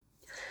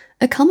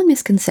A common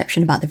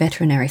misconception about the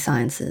veterinary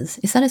sciences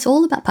is that it's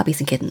all about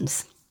puppies and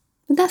kittens,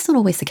 but that's not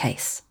always the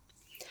case.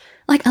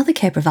 Like other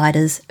care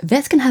providers,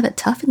 vets can have it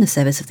tough in the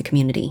service of the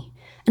community,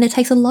 and it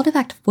takes a lot of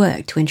active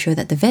work to ensure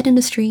that the vet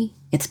industry,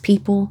 its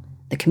people,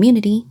 the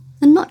community,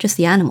 and not just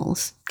the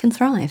animals, can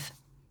thrive.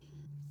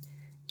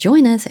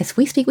 Join us as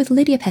we speak with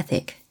Lydia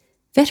Pethick,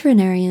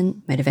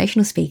 veterinarian,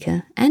 motivational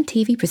speaker, and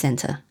TV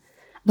presenter,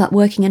 about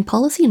working in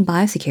policy and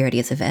biosecurity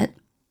as a vet,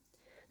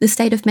 the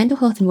state of mental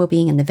health and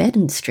well-being in the vet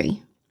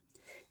industry,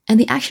 and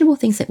the actionable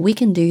things that we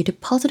can do to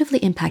positively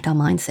impact our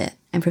mindset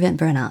and prevent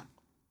burnout.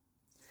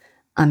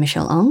 I'm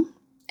Michelle Ong,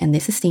 and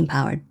this is Steam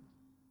Powered.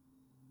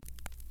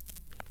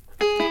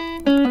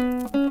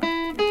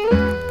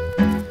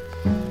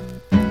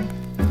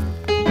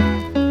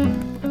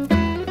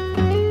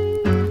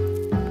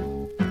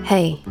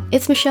 Hey,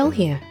 it's Michelle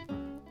here.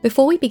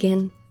 Before we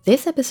begin,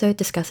 this episode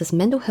discusses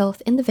mental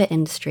health in the vet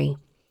industry,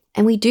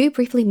 and we do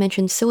briefly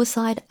mention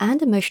suicide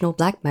and emotional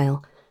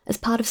blackmail as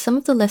part of some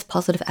of the less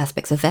positive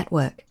aspects of vet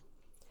work.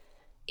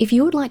 If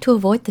you would like to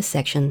avoid this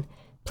section,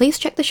 please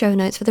check the show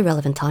notes for the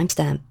relevant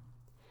timestamp.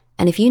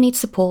 And if you need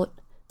support,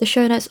 the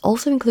show notes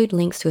also include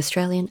links to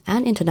Australian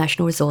and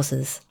international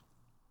resources.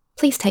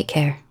 Please take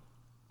care.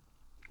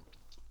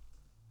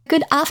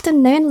 Good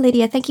afternoon,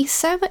 Lydia. Thank you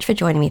so much for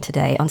joining me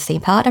today on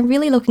Steam Powered. I'm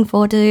really looking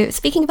forward to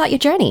speaking about your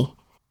journey.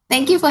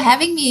 Thank you for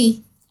having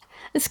me.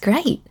 It's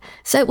great.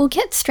 So we'll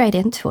get straight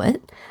into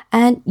it.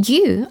 And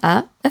you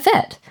are a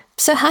vet.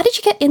 So how did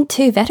you get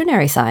into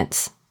veterinary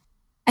science?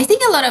 I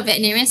think a lot of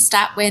veterinarians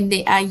start when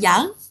they are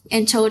young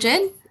and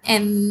children.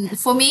 And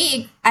for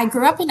me, I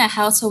grew up in a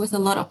household with a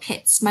lot of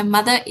pets. My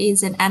mother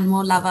is an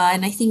animal lover,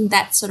 and I think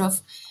that sort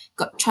of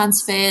got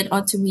transferred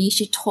onto me.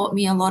 She taught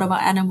me a lot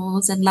about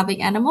animals and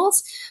loving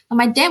animals. And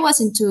my dad was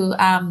into,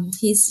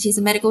 he's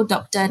a medical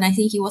doctor, and I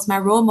think he was my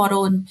role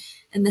model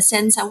in the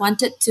sense I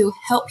wanted to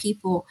help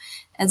people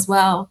as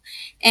well.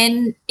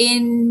 And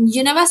in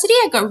university,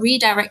 I got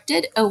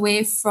redirected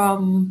away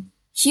from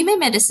human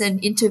medicine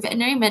into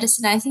veterinary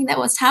medicine. I think that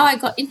was how I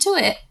got into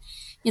it,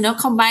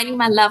 combining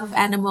my love of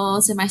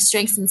animals and my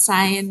strengths in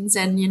science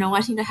and,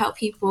 wanting to help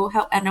people,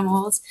 help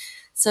animals.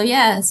 So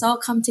yeah, it's all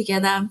come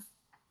together.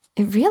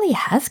 It really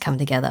has come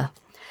together.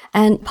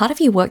 And part of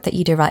your work that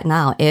you do right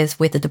now is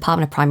with the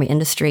Department of Primary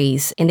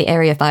Industries in the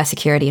area of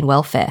biosecurity and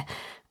welfare.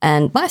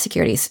 And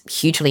biosecurity is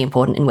hugely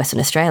important in Western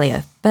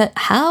Australia. But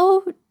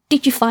how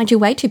did you find your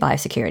way to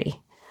biosecurity?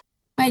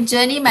 My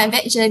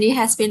vet journey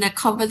has been a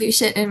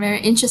convoluted and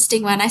very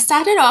interesting one. I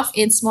started off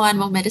in small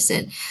animal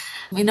medicine.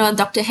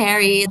 Dr.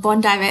 Harry,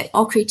 Bondi Vet,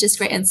 All Creatures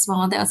Great and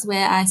Small, that was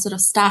where I sort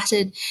of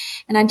started.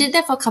 And I did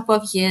that for a couple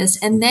of years.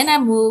 And then I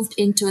moved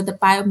into the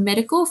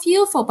biomedical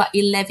field for about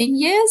 11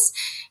 years.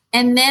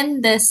 And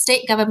then the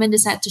state government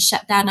decided to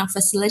shut down our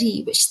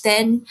facility, which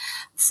then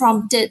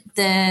prompted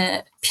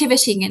the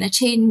pivoting and a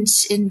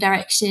change in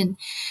direction.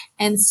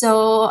 And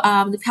so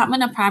the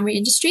Department of Primary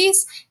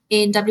Industries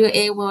in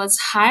WA was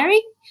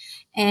hiring.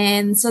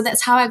 And so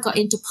that's how I got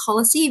into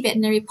policy,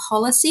 veterinary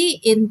policy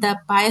in the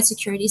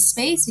biosecurity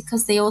space,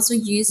 because they also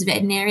use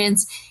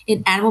veterinarians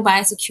in animal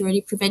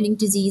biosecurity, preventing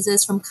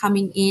diseases from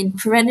coming in,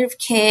 preventive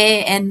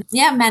care, and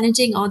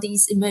managing all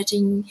these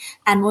emerging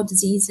animal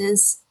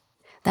diseases.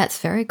 That's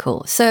very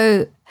cool.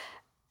 So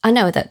I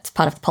know that's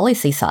part of the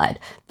policy side,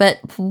 but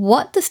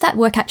what does that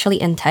work actually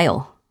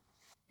entail?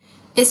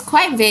 It's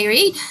quite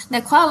varied.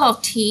 There are quite a lot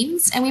of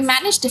teams, and we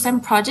manage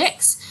different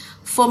projects.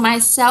 For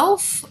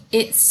myself,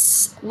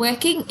 it's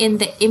working in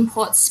the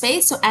import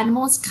space, so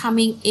animals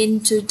coming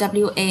into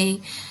WA,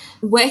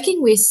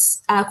 working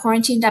with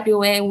Quarantine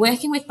WA,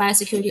 working with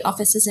biosecurity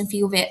officers and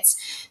field vets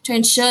to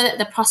ensure that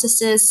the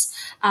processes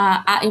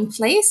are in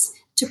place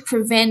to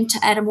prevent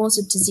animals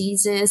with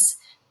diseases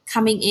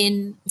coming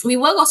in. We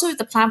work also with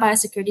the plant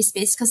biosecurity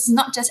space because it's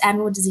not just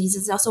animal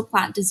diseases, it's also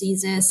plant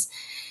diseases.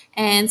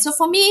 And so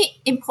for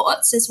me,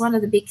 imports is one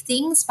of the big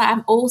things, but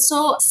I'm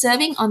also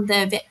serving on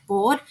the vet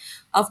board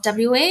of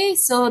WA.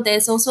 So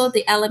there's also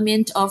the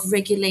element of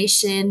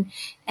regulation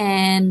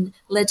and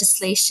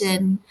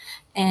legislation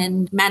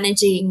and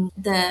managing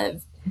the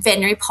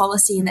veterinary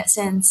policy in that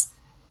sense.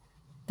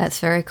 That's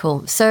very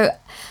cool. So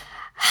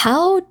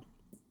how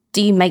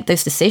do you make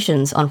those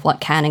decisions on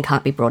what can and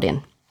can't be brought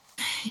in?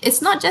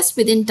 It's not just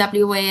within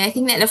WA. I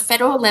think that at a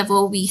federal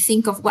level, we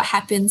think of what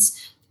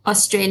happens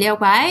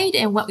Australia-wide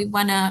and what we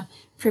want to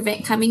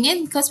prevent coming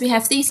in, because we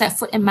have things like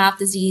foot and mouth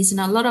disease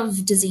and a lot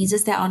of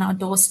diseases that are on our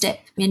doorstep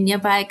in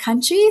nearby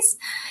countries.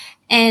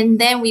 And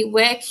then we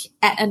work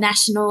at a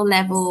national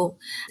level.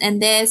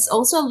 And there's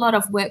also a lot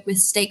of work with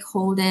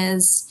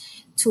stakeholders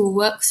to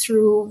work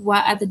through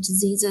what are the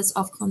diseases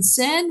of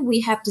concern.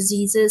 We have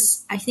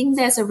diseases, I think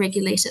there's a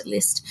regulated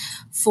list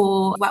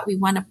for what we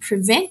want to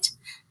prevent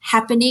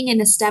happening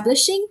and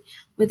establishing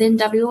within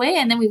WA,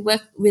 and then we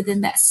work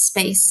within that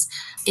space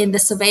in the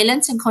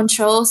surveillance and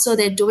control. So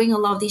they're doing a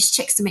lot of these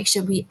checks to make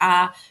sure we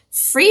are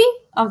free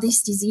of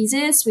these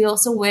diseases. We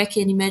also work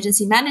in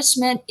emergency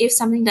management. If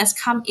something does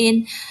come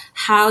in,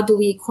 how do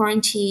we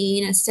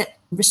quarantine and set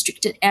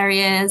restricted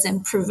areas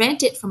and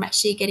prevent it from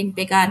actually getting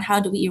bigger, and how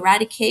do we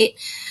eradicate.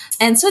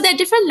 And so there are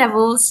different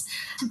levels,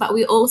 but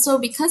we also,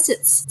 because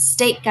it's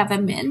state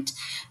government,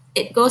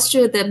 it goes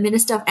through the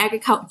Minister of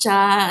Agriculture,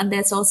 and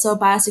there's also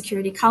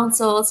biosecurity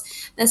councils.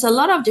 There's a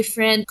lot of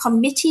different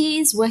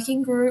committees,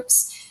 working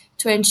groups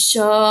to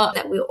ensure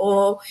that we're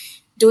all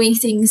doing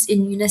things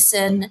in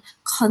unison,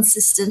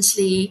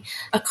 consistently,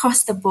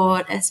 across the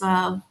board as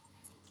well.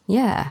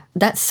 Yeah,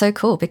 that's so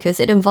cool because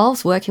it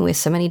involves working with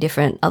so many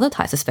different other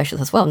types of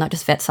specialists as well, not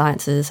just vet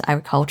sciences,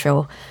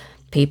 agricultural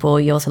people.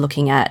 You're also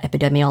looking at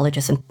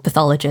epidemiologists and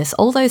pathologists,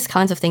 all those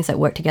kinds of things that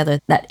work together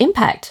that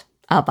impact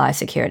our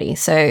biosecurity.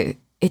 So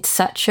it's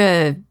such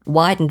a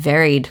wide and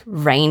varied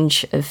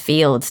range of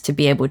fields to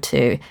be able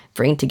to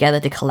bring together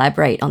to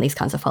collaborate on these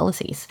kinds of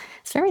policies.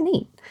 It's very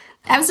neat.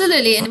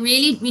 Absolutely. And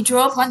really, we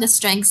draw upon the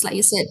strengths, like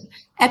you said,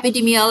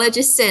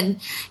 epidemiologists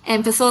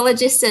and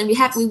pathologists. And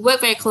we work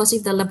very closely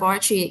with the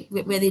laboratory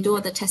where they do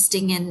all the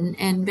testing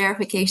and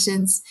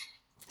verifications.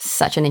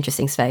 Such an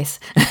interesting space.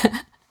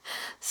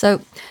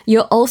 So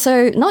you're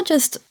also not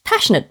just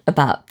passionate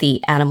about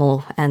the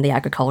animal and the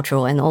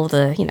agricultural and all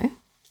the,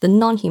 the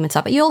non-human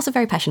side, but you're also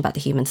very passionate about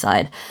the human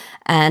side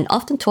and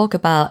often talk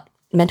about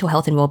mental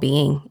health and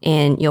well-being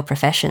in your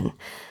profession.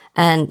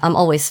 And I'm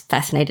always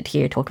fascinated to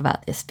hear you talk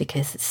about this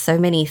because it's so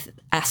many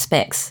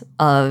aspects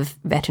of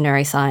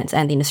veterinary science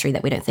and the industry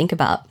that we don't think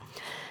about.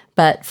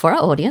 But for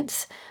our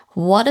audience,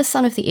 what are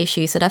some of the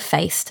issues that are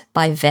faced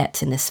by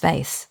vets in this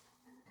space?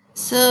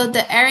 So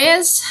the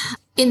areas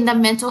in the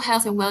mental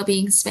health and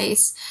well-being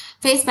space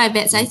faced by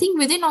vets, I think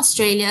within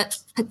Australia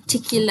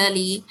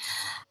particularly,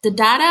 the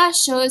data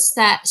shows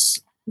that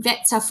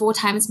vets are 4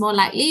 times more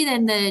likely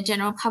than the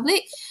general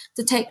public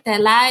to take their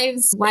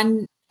lives.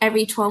 One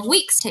every 12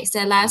 weeks takes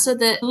their lives. So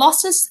the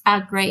losses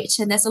are great,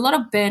 and there's a lot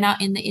of burnout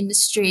in the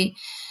industry.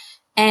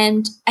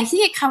 And I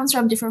think it comes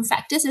from different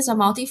factors. It's a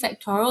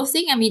multifactorial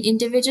thing. I mean,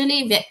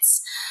 individually,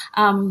 vets,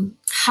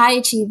 high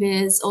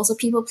achievers, also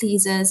people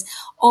pleasers,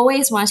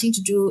 always wanting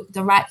to do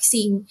the right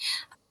thing.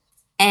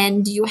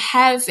 And you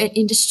have an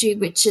industry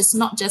which is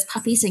not just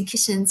puppies and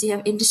kittens. You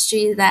have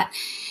industry that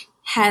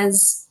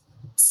has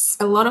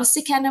a lot of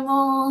sick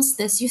animals.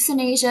 There's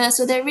euthanasia.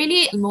 So they're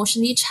really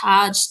emotionally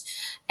charged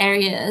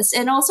areas.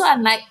 And also,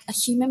 unlike a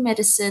human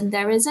medicine,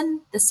 there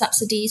isn't the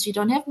subsidies. We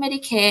don't have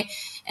Medicare.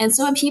 And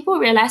so when people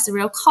realize the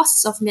real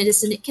costs of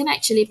medicine, it can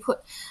actually put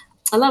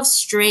a lot of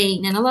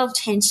strain and a lot of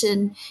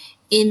tension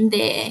in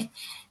there.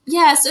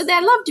 Yeah, so there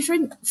are a lot of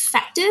different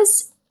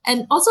factors.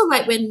 And also,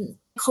 like when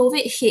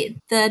COVID hit,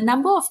 the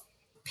number of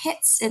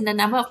pets and the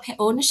number of pet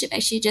ownership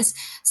actually just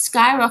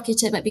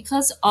skyrocketed. But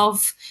because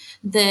of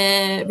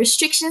the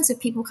restrictions of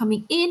people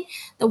coming in,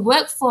 the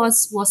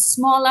workforce was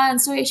smaller.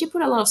 And so it actually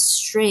put a lot of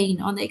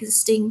strain on the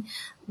existing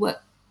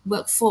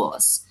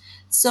workforce.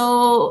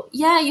 So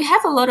yeah, you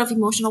have a lot of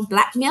emotional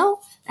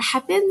blackmail that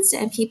happens,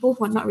 and people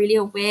who are not really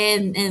aware,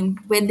 and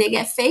when they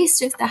get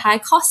faced with the high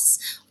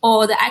costs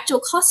or the actual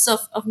costs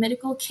of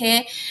medical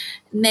care,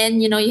 and then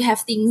you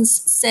have things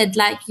said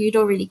like, you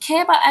don't really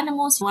care about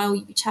animals, why will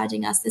you be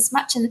charging us this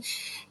much? And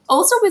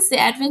also with the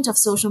advent of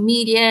social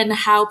media and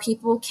how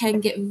people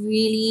can get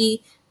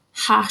really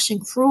harsh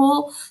and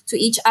cruel to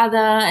each other,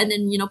 and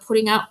then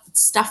putting out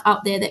stuff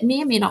out there that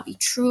may or may not be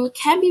true,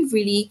 can be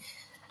really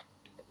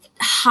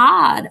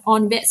hard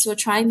on vets who are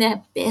trying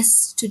their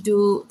best to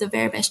do the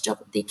very best job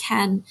that they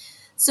can.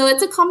 So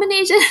it's a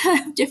combination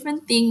of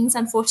different things,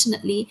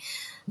 unfortunately.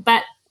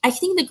 But I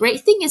think the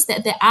great thing is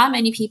that there are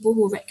many people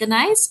who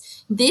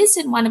recognize this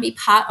and want to be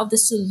part of the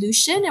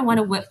solution and want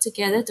to work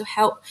together to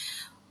help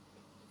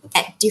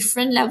at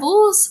different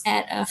levels,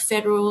 at a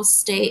federal,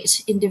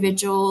 state,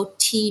 individual,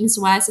 teams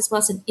wise, as well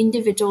as an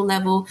individual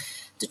level,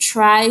 to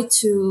try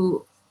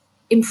to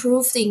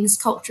improve things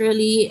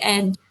culturally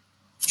and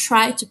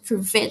try to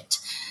prevent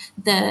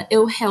the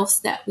ill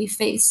health that we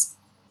face.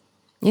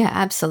 Yeah,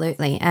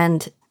 absolutely.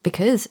 And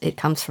because it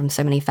comes from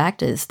so many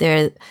factors,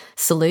 there are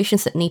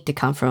solutions that need to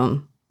come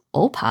from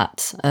all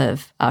parts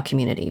of our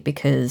community,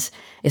 because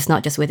it's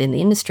not just within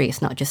the industry,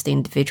 it's not just the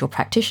individual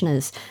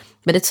practitioners,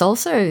 but it's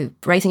also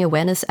raising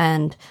awareness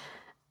and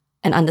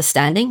an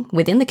understanding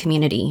within the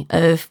community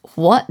of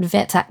what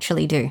vets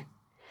actually do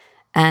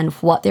and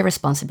what their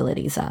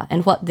responsibilities are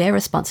and what their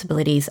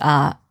responsibilities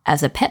are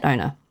as a pet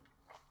owner.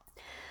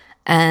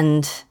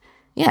 And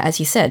yeah,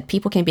 as you said,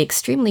 people can be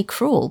extremely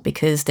cruel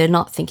because they're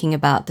not thinking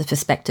about the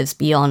perspectives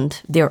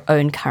beyond their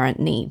own current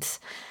needs.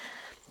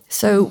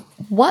 So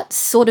what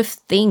sort of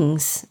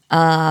things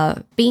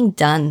are being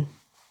done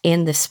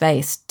in this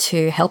space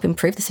to help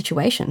improve the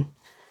situation?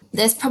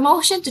 There's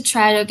promotion to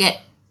try to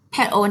get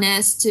pet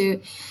owners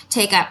to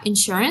take up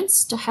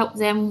insurance to help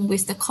them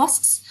with the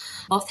costs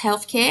of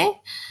healthcare.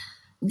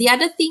 The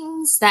other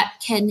things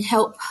that can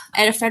help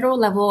at a federal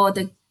level or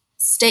the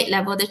state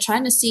level, they're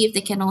trying to see if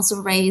they can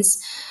also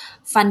raise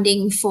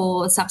funding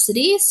for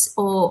subsidies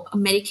or a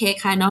Medicare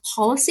kind of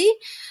policy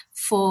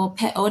for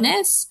pet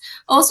owners.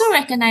 Also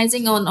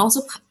recognizing and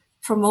also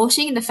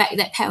promoting the fact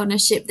that pet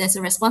ownership, there's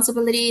a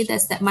responsibility,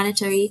 there's that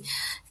monetary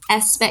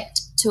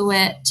aspect to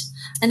it.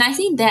 And I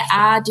think there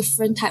are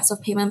different types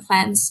of payment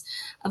plans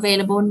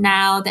available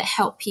now that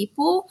help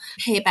people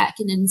pay back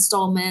in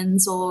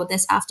installments, or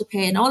there's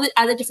afterpay and all the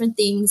other different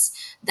things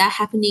that are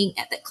happening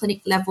at the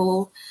clinic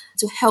level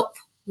to help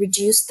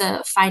reduce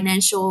the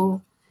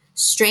financial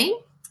strain.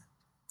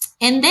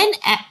 And then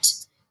at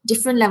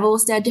different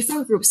levels, there are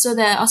different groups. So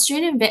the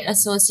Australian Vet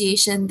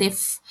Association,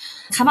 they've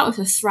come up with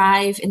a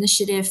Thrive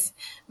initiative,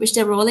 which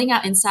they're rolling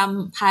out in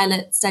some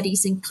pilot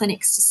studies in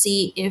clinics to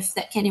see if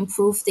that can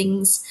improve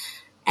things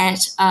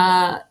at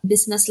a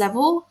business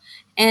level.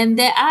 And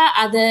there are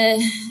other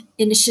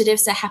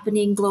initiatives that are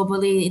happening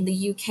globally in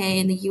the UK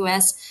and the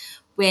US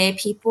where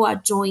people are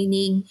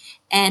joining,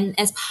 and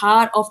as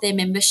part of their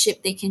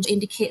membership, they can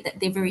indicate that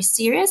they're very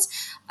serious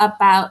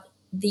about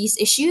these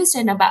issues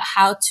and about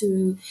how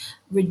to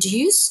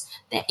reduce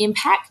their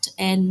impact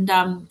and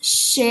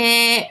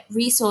share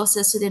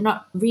resources, so they're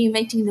not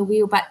reinventing the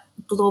wheel, but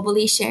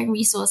globally sharing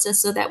resources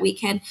so that we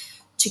can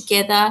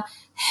together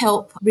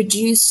help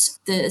reduce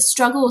the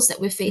struggles that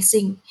we're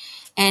facing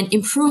and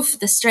improve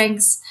the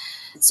strengths.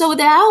 So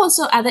there are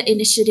also other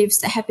initiatives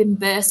that have been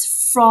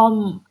birthed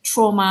from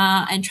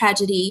trauma and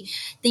tragedy,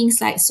 things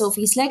like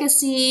Sophie's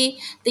Legacy,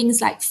 things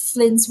like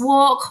Flint's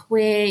Walk,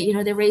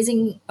 where they're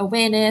raising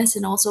awareness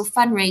and also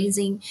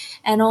fundraising,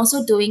 and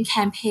also doing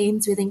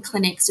campaigns within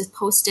clinics with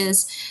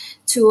posters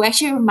to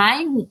actually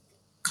remind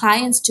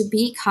clients to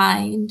be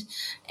kind,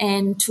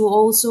 and to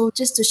also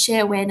just to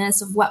share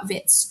awareness of what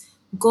vets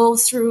go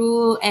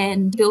through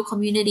and build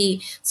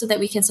community so that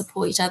we can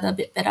support each other a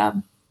bit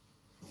better.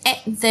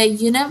 At the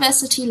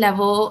university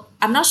level,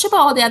 I'm not sure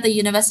about all the other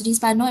universities,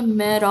 but I know in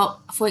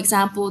Murdoch, for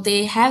example,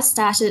 they have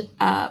started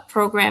a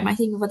program, I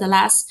think over the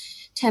last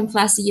 10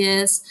 plus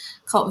years,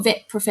 called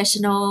Vet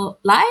Professional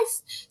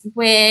Life,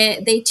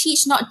 where they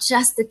teach not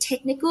just the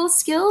technical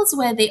skills,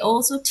 where they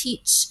also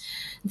teach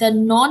the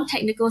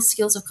non-technical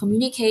skills of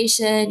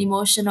communication,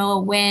 emotional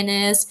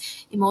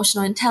awareness,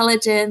 emotional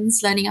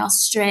intelligence, learning our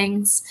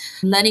strengths,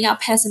 learning our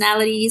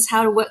personalities,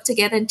 how to work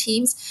together in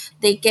teams.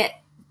 They get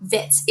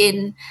vets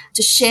in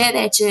to share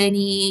their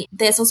journey.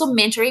 There's also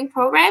mentoring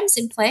programs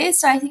in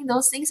place. So I think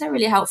those things are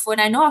really helpful. And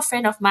I know a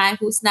friend of mine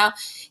who's now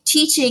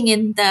teaching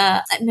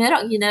at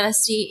Murdoch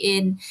University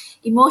in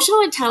emotional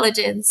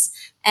intelligence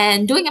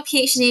and doing a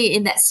PhD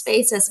in that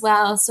space as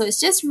well. So it's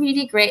just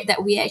really great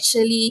that we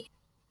actually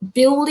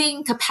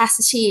building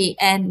capacity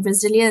and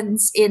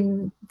resilience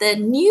in the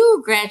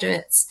new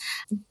graduates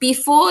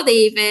before they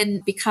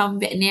even become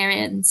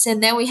veterinarians.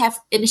 And then we have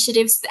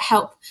initiatives that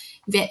help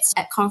vets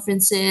at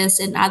conferences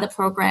and other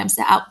programs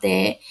that are out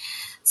there.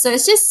 So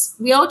it's just,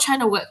 we're all trying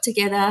to work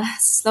together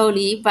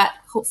slowly, but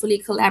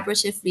hopefully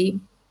collaboratively.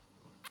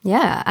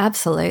 Yeah,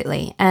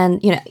 absolutely.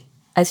 And,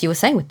 as you were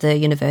saying with the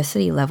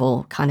university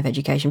level kind of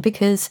education,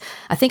 because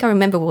I think I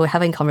remember we were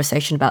having a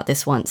conversation about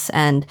this once,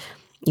 and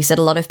you said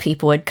a lot of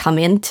people would come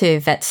into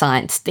vet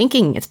science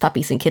thinking it's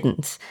puppies and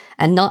kittens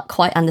and not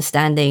quite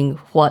understanding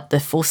what the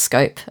full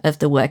scope of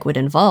the work would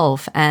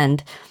involve.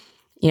 And,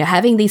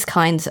 having these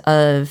kinds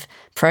of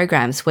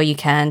programs where you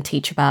can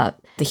teach about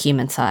the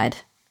human side,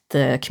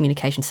 the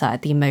communication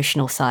side, the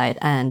emotional side,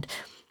 and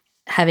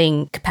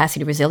having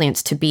capacity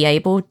resilience to be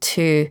able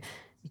to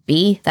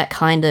be that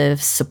kind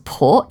of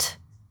support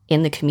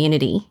in the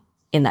community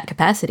in that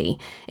capacity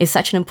is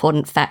such an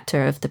important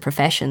factor of the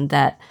profession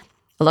that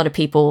a lot of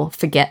people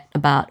forget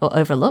about or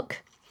overlook.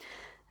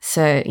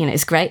 So,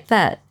 it's great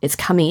that it's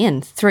coming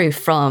in through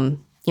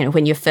from,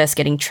 when you're first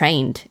getting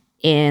trained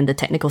in the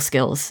technical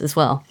skills as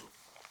well.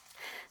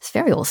 It's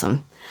very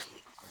awesome.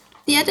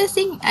 The other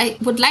thing I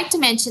would like to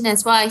mention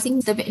as well, I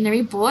think the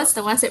veterinary boards,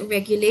 the ones that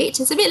regulate,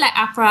 it's a bit like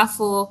APRA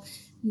for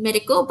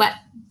medical, but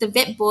the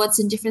vet boards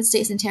in different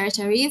states and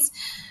territories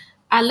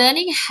are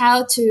learning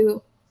how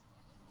to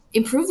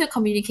improve the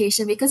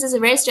communication, because it's a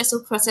very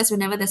stressful process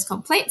whenever there's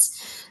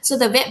complaints. So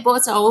the vet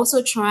boards are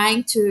also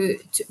trying to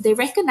they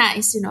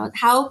recognize,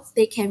 how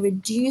they can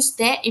reduce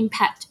their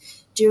impact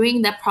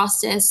during the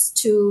process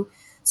to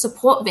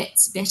support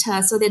vets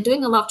better. So they're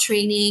doing a lot of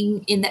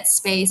training in that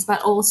space,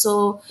 but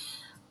also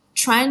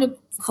trying to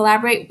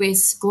collaborate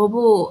with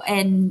global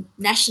and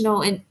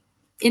national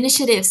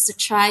initiatives to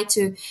try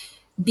to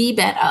be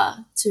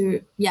better,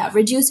 to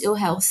reduce ill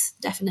health,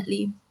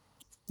 definitely.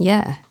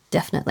 Yeah,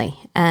 definitely.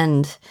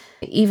 And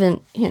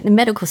even the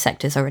medical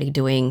sector is already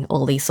doing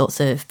all these sorts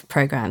of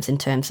programs in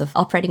terms of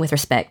operating with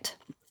respect,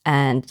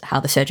 and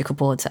how the surgical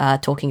boards are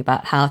talking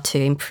about how to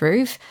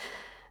improve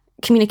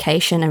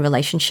communication and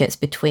relationships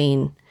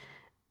between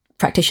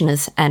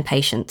practitioners and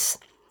patients.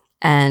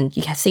 And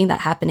you have seen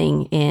that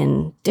happening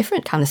in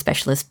different kind of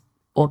specialist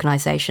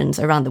organizations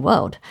around the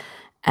world.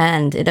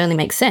 And it only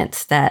makes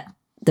sense that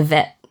the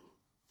vet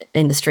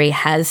industry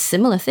has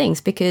similar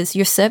things, because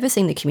you're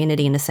servicing the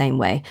community in the same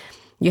way.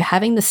 You're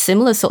having the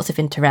similar sorts of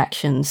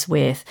interactions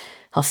with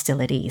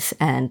hostilities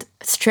and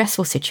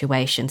stressful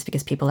situations,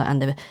 because people are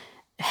under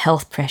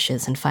health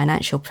pressures and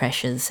financial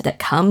pressures that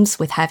comes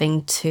with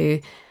having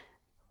to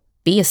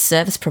be a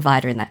service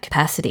provider in that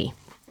capacity.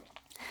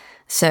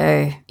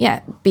 So,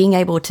 being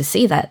able to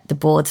see that the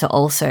boards are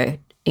also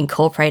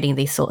incorporating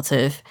these sorts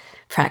of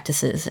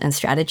practices and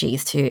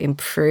strategies to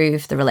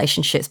improve the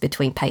relationships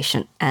between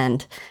patient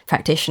and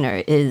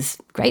practitioner is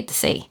great to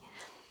see.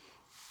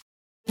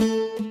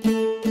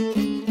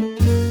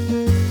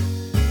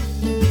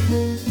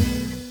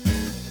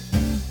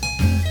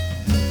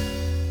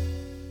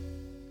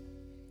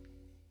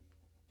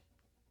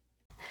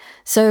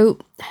 So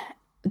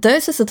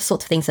those are the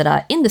sorts of things that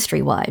are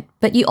industry-wide,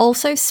 but you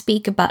also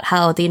speak about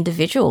how the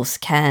individuals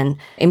can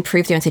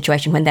improve their own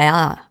situation when they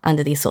are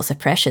under these sorts of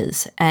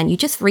pressures. And you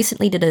just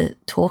recently did a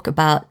talk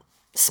about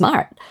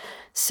SMART.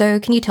 So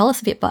can you tell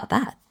us a bit about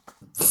that?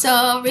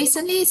 So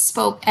recently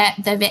spoke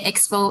at the Vet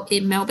Expo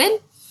in Melbourne,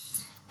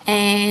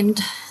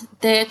 and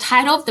the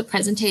title of the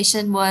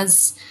presentation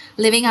was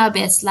Living Our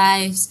Best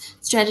Lives,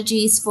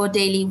 Strategies for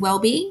Daily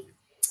Wellbeing.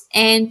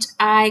 And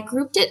I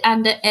grouped it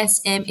under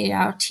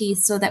SMART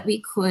so that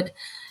we could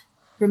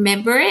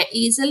remember it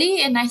easily.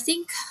 And I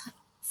think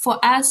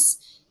for us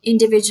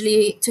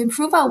individually to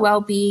improve our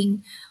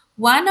well-being,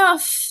 one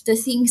of the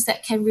things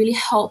that can really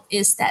help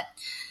is that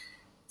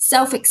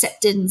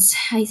self-acceptance.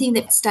 I think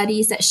that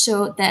studies that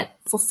showed that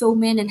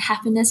fulfillment and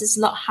happiness is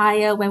a lot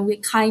higher when we're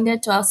kinder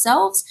to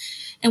ourselves.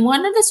 And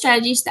one of the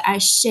strategies that I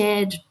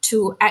shared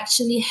to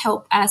actually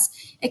help us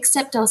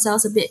accept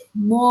ourselves a bit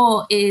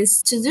more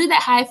is to do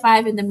that high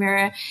five in the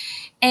mirror.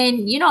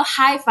 And,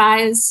 high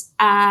fives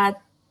are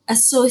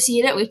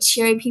associated with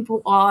cheering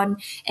people on,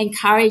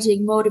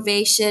 encouraging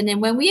motivation.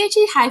 And when we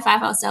actually high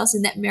five ourselves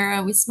in that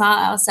mirror, we smile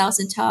at ourselves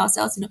and tell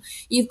ourselves,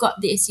 you've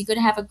got this, you're going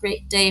to have a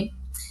great day.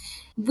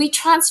 We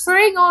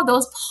transferring all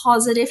those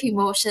positive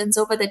emotions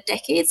over the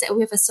decades that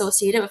we've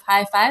associated with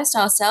high fives to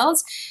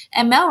ourselves.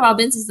 And Mel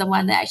Robbins is the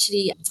one that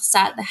actually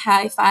started the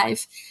high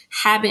five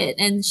habit.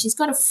 And she's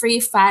got a free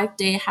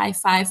 5-day high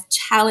five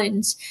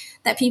challenge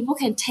that people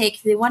can take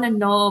if they want to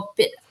know a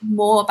bit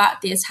more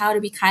about this, how to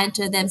be kind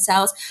to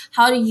themselves,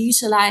 how to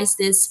utilize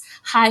this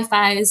high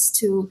fives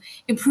to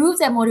improve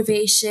their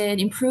motivation,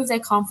 improve their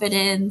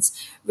confidence,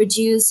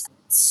 reduce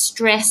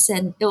stress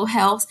and ill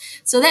health.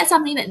 So that's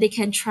something that they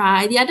can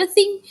try. The other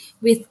thing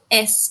with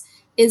S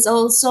is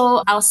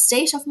also our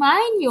state of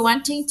mind. We're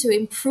wanting to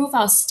improve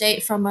our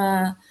state from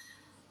a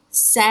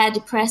sad,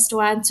 depressed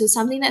one to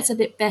something that's a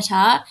bit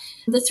better.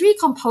 The three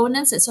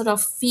components that sort of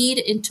feed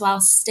into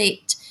our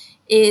state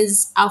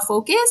is our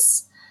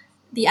focus.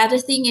 The other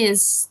thing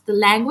is the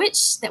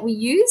language that we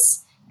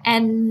use.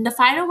 And the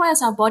final one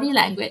is our body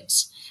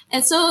language.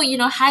 And so,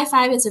 high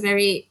five is a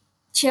very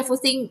cheerful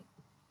thing.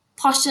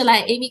 Posture,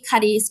 like Amy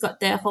Cuddy's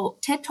got their whole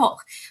TED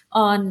talk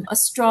on a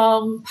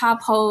strong power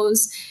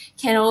pose,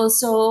 can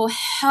also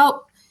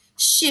help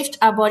shift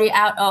our body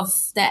out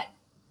of that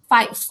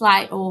fight,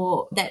 flight,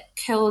 or that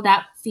curled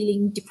up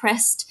feeling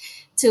depressed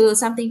to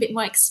something a bit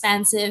more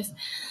expansive.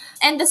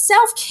 And the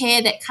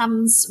self-care that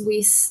comes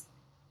with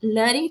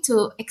learning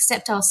to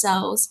accept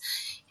ourselves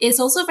is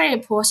also very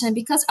important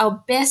because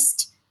our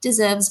best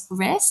deserves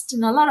rest.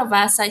 And a lot of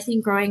us, I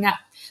think, growing up,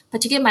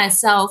 particularly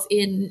myself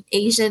in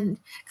Asian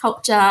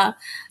culture,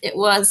 it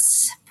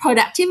was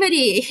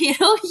productivity.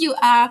 You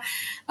are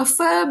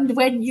affirmed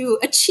when you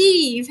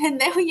achieve, and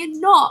then when you're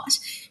not,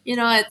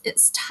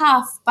 it's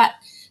tough. But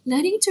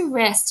learning to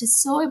rest is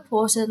so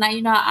important.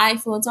 Like, our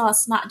iPhones or our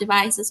smart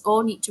devices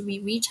all need to be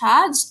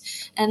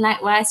recharged. And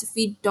likewise, if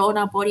we don't,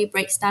 our body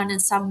breaks down in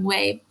some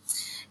way.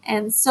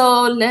 And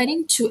so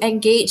learning to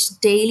engage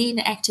daily in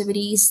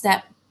activities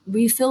that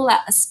refill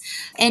us,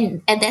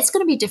 and that's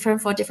going to be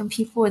different for different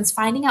people, and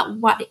finding out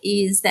what it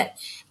is that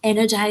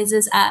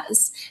energizes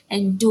us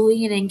and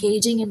doing and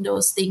engaging in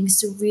those things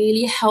to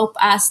really help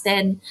us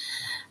then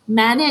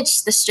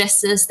manage the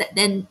stresses that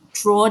then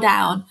draw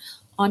down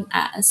on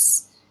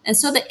us. And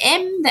so the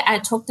M that I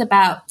talked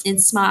about in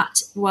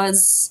SMART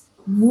was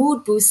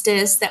mood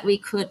boosters that we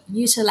could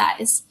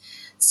utilize.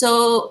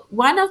 So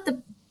one of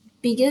the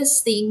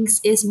biggest things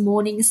is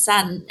morning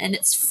sun, and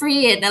it's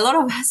free, and a lot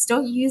of us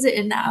don't use it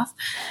enough.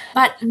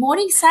 But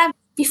morning sun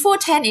before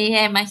 10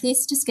 a.m., I think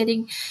it's just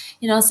getting,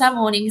 some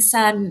morning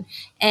sun,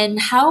 and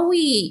how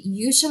we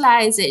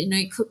utilize it.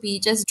 It could be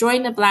just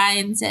drawing the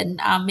blinds and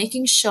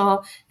making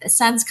sure the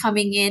sun's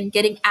coming in,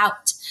 getting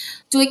out,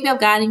 doing a bit of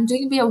gardening,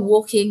 doing a bit of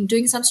walking,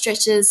 doing some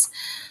stretches.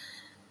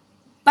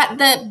 But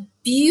the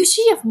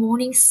beauty of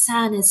morning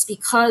sun is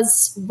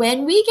because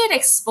when we get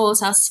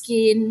exposed, our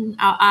skin,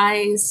 our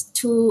eyes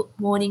to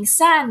morning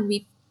sun,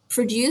 we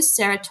produce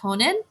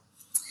serotonin.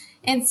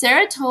 And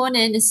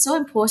serotonin is so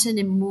important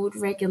in mood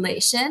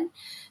regulation.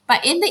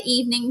 But in the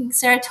evening,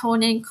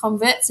 serotonin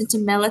converts into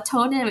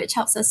melatonin, which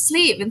helps us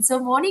sleep. And so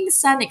morning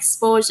sun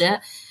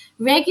exposure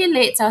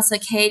regulates our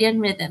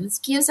circadian rhythms,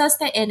 gives us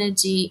the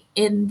energy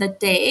in the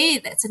day.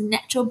 That's a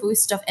natural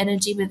boost of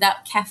energy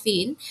without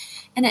caffeine.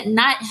 And at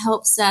night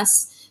helps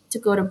us to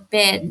go to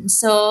bed.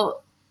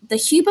 So the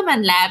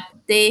Huberman Lab,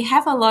 they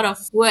have a lot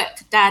of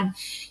work done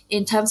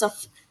in terms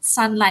of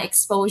sunlight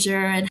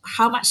exposure and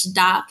how much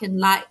dark and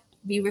light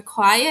we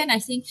require. And I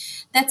think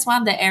that's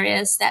one of the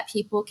areas that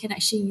people can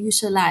actually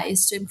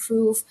utilize to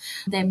improve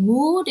their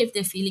mood if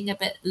they're feeling a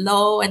bit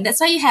low. And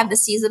that's why you have the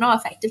seasonal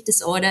affective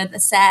disorder, the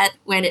SAD,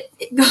 when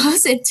it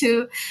goes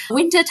into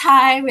winter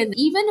time. And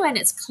even when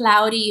it's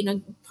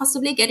cloudy,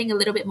 possibly getting a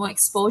little bit more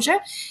exposure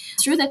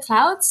through the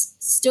clouds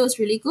still is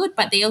really good.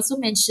 But they also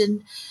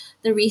mentioned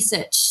the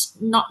research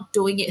not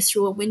doing it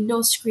through a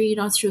window screen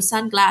or through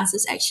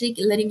sunglasses, actually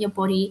letting your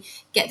body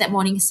get that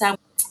morning sun,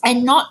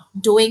 and not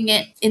doing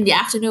it in the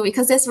afternoon,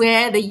 because that's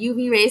where the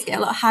UV rays get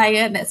a lot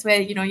higher, and that's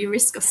where your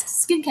risk of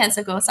skin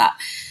cancer goes up.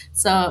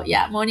 So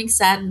yeah, morning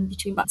sun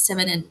between about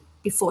 7 and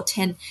before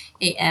 10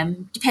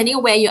 a.m. depending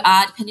on where you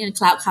are, depending on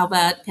cloud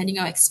cover, depending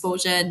on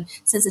exposure and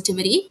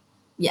sensitivity.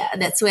 Yeah,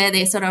 that's where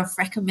they sort of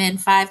recommend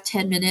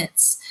 5-10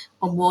 minutes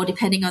or more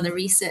depending on the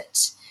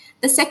research.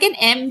 The second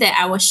M that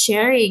I was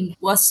sharing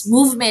was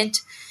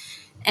movement,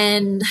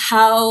 and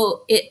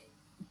how it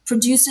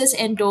produces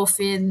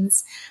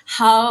endorphins,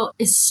 how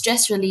it's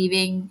stress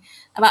relieving.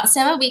 About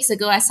 7 weeks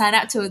ago, I signed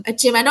up to a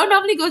gym. I don't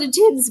normally go to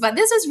gyms, but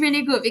this was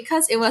really good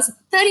because it was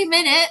 30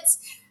 minutes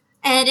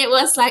and it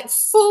was like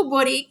full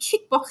body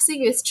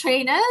kickboxing with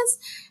trainers.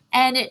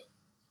 And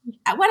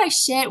what I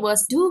shared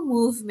was, do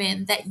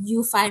movement that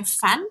you find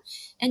fun,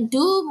 and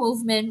do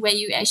movement where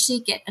you actually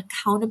get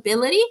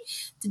accountability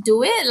to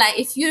do it. Like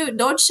if you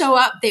don't show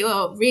up, they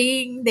will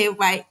ring, they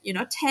might,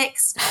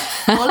 text,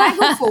 or like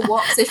go for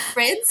walks with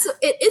friends. So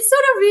it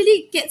sort of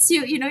really gets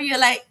you, you're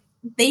like,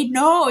 they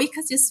know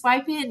because you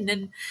swipe in,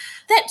 and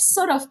that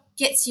sort of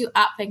gets you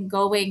up and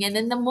going. And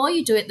then the more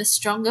you do it, the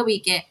stronger we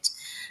get,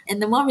 and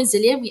the more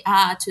resilient we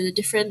are to the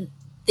different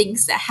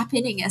things that are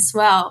happening as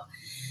well.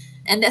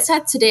 And that's why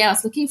today I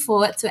was looking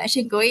forward to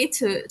actually going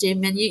to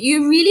gym, and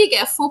you really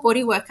get a full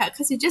body workout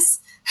because you're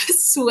just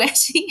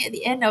sweating at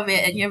the end of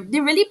it, and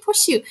they really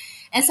push you.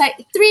 And it's like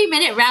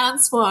 3-minute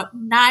rounds for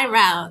 9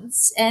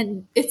 rounds,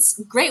 and it's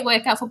a great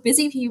workout for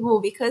busy people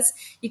because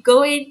you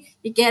go in,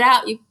 you get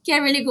out, you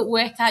get a really good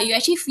workout, you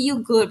actually feel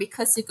good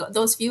because you got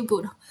those feel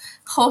good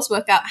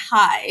post-workout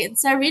high. And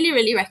so I really,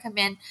 really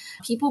recommend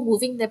people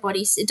moving their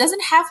bodies. It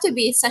doesn't have to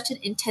be such an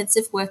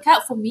intensive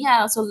workout. For me,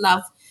 I also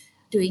love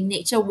doing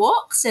nature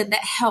walks, and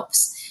that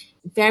helps.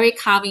 Very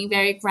calming,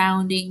 very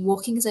grounding.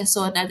 Walking is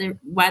also another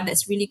one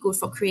that's really good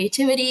for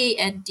creativity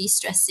and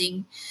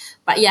de-stressing.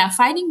 But yeah,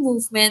 finding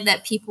movement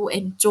that people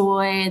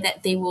enjoy,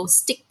 that they will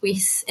stick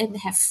with and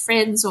have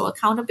friends or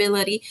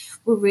accountability,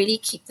 will really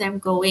keep them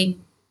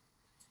going.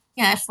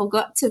 Yeah, I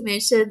forgot to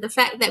mention the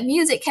fact that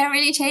music can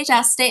really change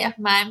our state of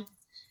mind.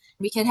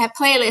 We can have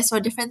playlists for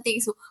different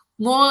things,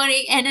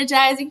 morning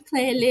energizing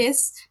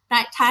playlists,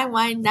 nighttime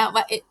wind down,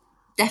 but it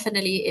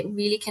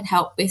really can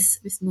help with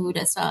mood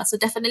as well. So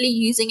definitely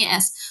using it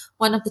as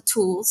one of the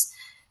tools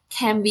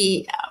can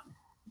be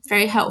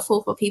very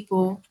helpful for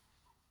people.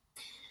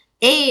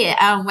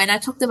 When I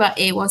talked about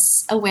A,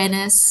 was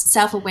awareness,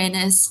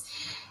 self-awareness.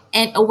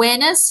 And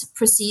awareness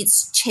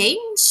precedes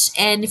change.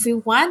 And if we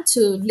want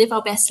to live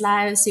our best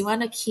lives, we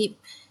want to keep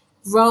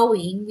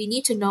growing, we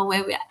need to know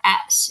where we're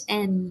at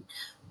and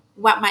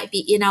what might be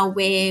in our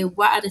way,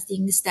 what are the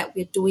things that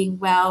we're doing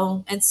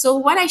well. And so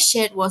what I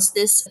shared was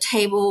this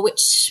table,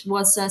 which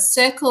was a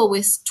circle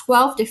with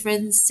 12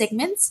 different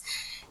segments.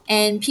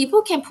 And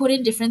people can put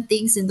in different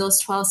things in those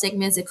 12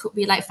 segments. It could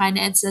be like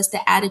finances,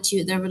 their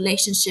attitude, their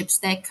relationships,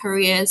 their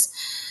careers.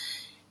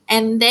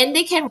 And then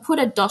they can put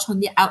a dot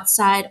on the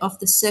outside of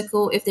the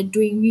circle if they're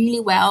doing really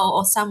well,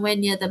 or somewhere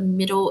near the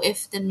middle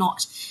if they're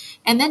not.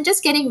 And then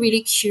just getting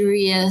really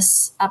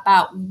curious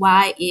about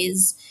why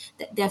is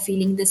that they're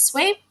feeling this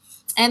way.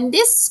 And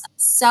this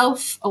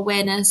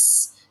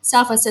self-awareness,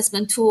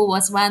 self-assessment tool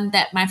was one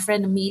that my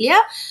friend Amelia,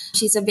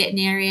 she's a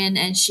veterinarian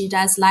and she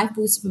does Life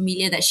Boost with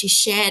Amelia, that she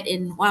shared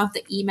in one of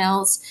the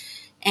emails.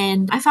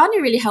 And I found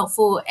it really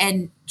helpful.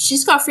 And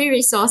she's got a free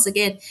resource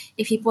again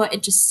if people are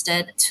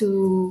interested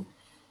to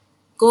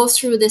go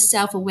through this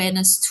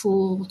self-awareness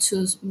tool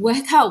to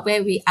work out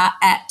where we are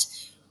at,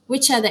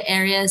 which are the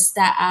areas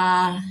that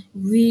are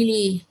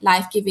really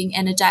life-giving,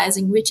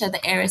 energizing, which are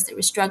the areas that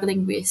we're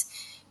struggling with,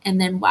 and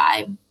then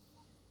why.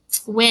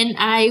 When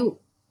I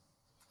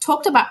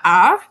talked about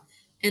R,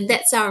 and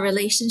that's our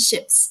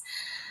relationships,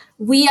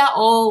 we are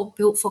all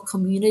built for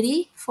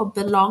community, for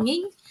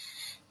belonging.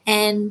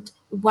 And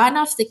one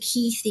of the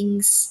key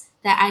things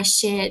that I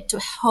shared to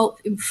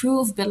help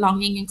improve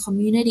belonging and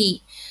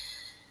community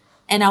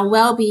and our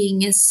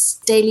well-being is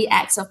daily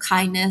acts of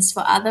kindness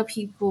for other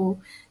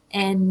people.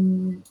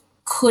 And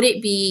could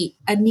it be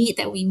a need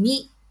that we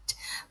meet,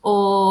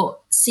 or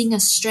seeing a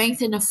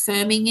strength in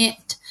affirming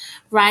it,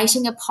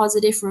 writing a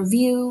positive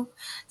review,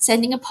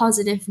 sending a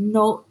positive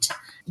note,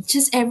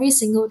 just every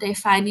single day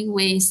finding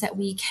ways that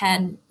we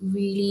can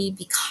really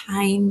be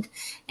kind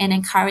and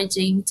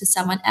encouraging to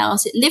someone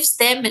else. It lifts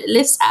them, it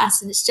lifts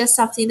us, and it's just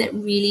something that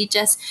really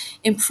just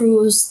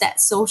improves that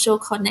social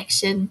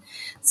connection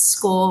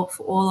score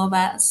for all of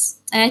us.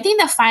 And I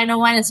think the final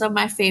one is one of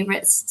my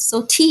favorites.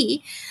 So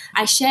T,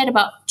 I shared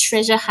about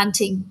treasure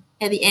hunting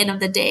at the end of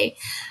the day,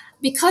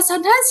 because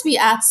sometimes we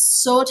are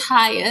so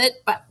tired,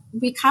 but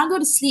we can't go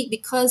to sleep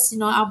because,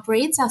 our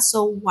brains are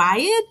so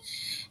wired.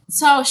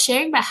 So I was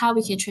sharing about how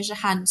we can treasure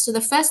hunt. So the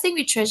first thing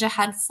we treasure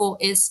hunt for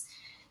is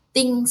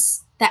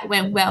things that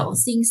went well,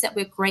 things that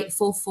we're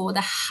grateful for,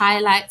 the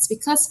highlights,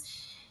 because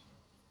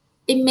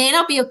it may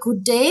not be a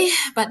good day,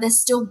 but there's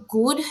still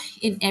good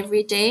in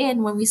every day.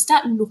 And when we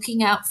start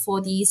looking out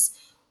for these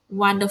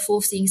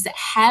wonderful things that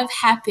have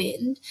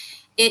happened,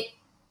 it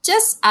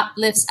just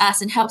uplifts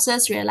us and helps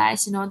us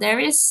realize, there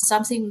is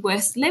something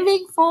worth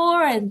living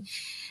for, and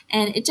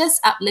it just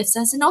uplifts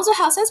us and also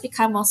helps us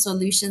become more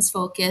solutions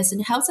focused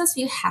and helps us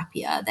feel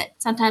happier that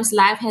sometimes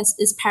life has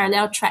is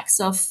parallel tracks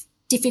of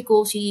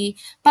difficulty,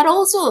 but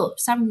also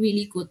some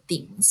really good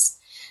things.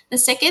 The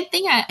second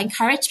thing I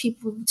encourage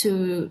people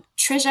to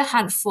treasure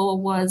hunt for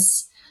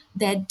was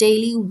their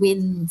daily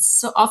wins.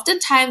 So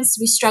oftentimes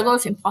we struggle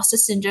with imposter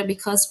syndrome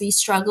because we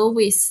struggle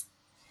with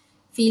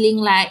feeling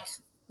like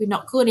we're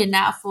not good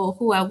enough or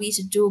who are we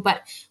to do.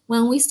 But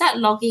when we start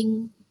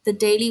logging the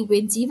daily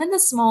wins, even the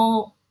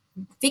small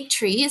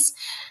victories,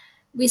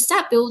 we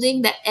start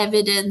building that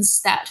evidence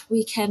that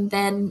we can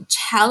then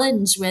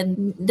challenge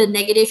when the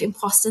negative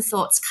imposter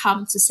thoughts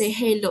come to say,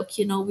 hey, look,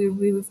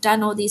 we've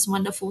done all these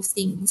wonderful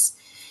things.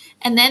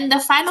 And then the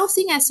final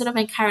thing I sort of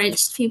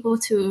encourage people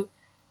to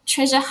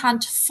treasure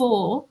hunt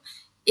for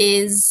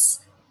is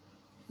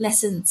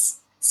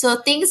lessons. So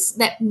things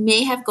that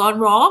may have gone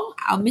wrong,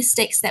 our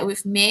mistakes that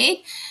we've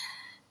made,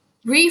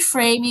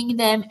 reframing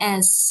them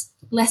as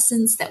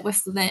lessons that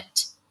we've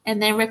learned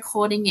and then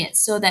recording it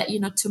so that,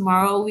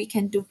 tomorrow we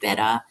can do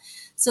better.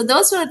 So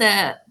those were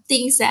the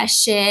things that I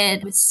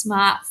shared with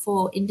SMART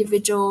for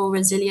individual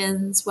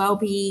resilience,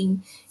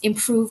 well-being,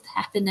 improved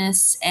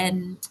happiness,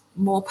 and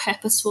more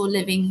purposeful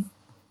living.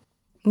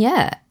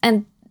 Yeah,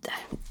 and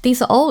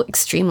these are all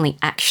extremely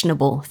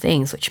actionable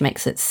things, which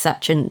makes it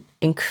such an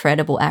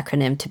incredible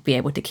acronym to be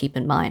able to keep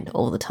in mind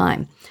all the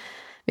time.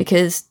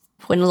 Because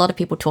when a lot of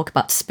people talk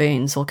about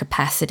spoons or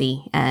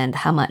capacity and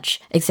how much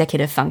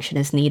executive function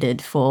is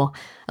needed for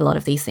a lot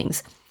of these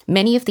things,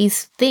 many of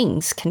these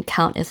things can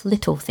count as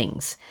little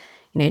things.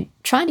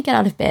 Trying to get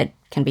out of bed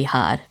can be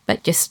hard,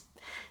 but just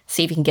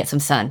see if you can get some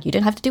sun. You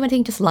don't have to do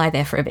anything, just lie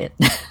there for a bit.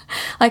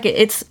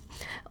 It's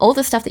all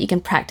the stuff that you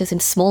can practice in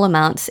small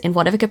amounts in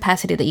whatever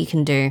capacity that you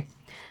can do.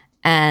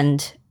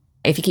 And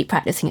if you keep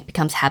practicing, it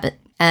becomes habit.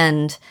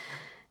 And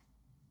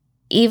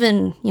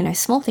even,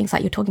 small things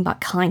like you're talking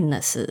about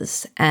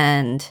kindnesses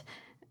and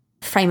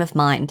frame of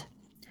mind,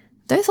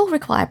 those all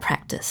require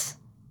practice.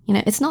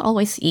 It's not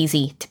always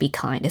easy to be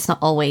kind. It's not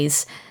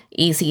always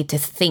easy to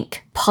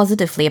think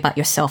positively about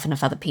yourself and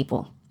of other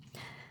people.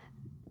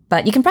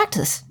 But you can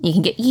practice, you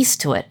can get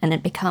used to it, and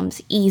it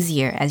becomes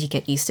easier as you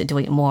get used to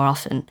doing it more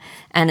often.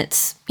 And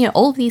it's,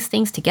 all of these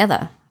things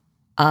together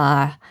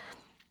are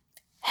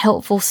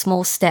helpful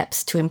small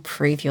steps to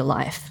improve your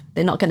life.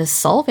 They're not going to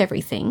solve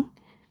everything,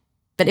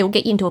 but it will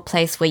get you into a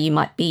place where you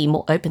might be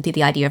more open to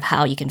the idea of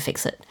how you can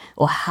fix it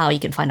or how you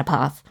can find a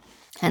path.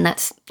 And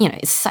that's,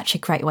 it's such a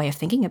great way of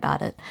thinking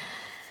about it.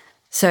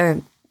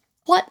 So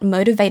what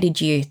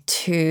motivated you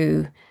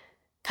to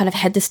kind of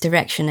head this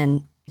direction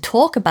and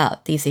talk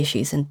about these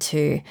issues and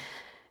to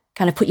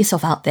kind of put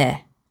yourself out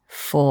there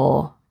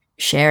for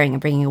sharing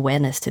and bringing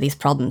awareness to these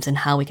problems and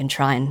how we can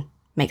try and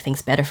make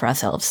things better for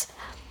ourselves?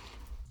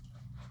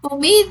 For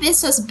me,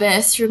 this was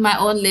birthed through my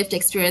own lived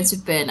experience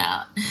with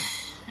burnout.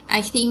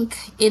 I think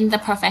in the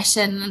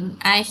profession,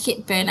 I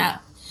hit burnout.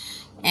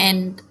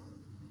 And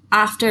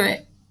after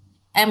it,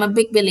 I'm a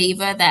big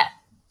believer that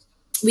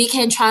we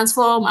can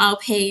transform our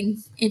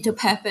pain into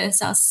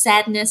purpose, our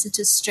sadness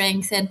into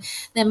strength. And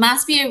there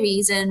must be a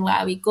reason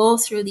why we go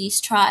through these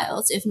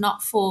trials, if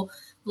not for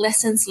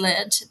lessons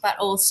learned, but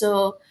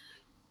also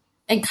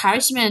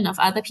encouragement of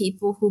other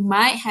people who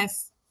might have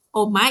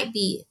or might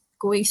be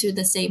going through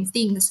the same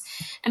things.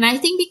 And I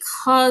think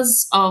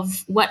because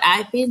of what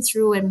I've been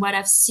through and what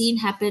I've seen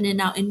happen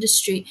in our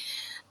industry,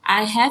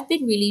 I have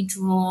been really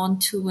drawn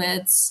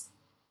towards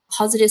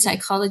positive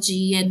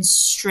psychology and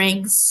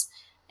strengths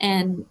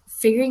and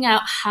figuring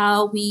out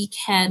how we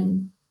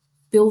can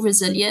build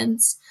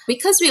resilience,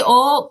 because we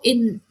all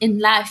in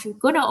life, we're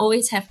going to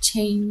always have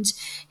change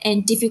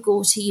and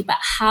difficulty, but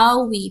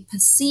how we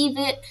perceive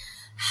it,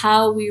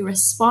 how we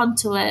respond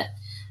to it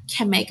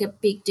can make a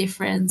big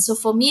difference. So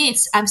for me,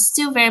 I'm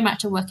still very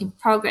much a work in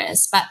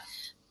progress, but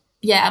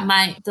yeah,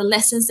 the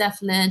lessons that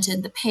I've learned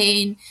and the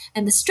pain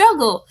and the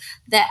struggle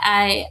that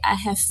I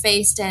have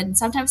faced and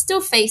sometimes still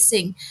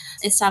facing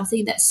is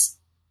something that's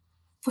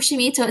pushing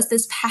me towards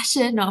this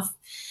passion of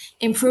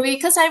improving,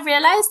 because I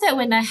realized that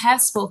when I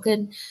have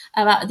spoken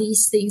about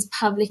these things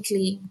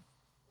publicly,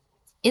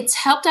 it's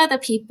helped other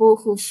people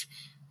who've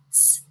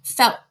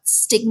felt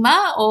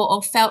stigma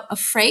or felt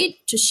afraid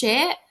to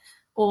share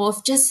or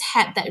have just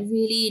had that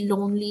really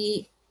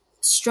lonely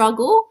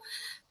struggle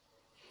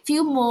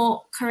feel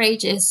more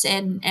courageous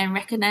and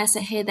recognize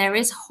that, hey, there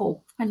is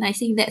hope. And I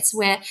think that's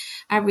where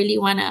I really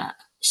want to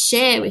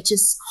share, which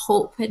is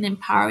hope and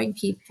empowering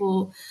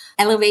people,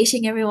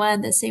 elevating everyone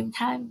at the same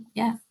time.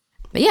 Yeah.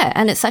 But yeah,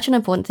 and it's such an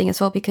important thing as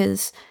well,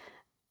 because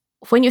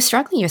when you're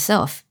struggling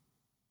yourself,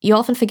 you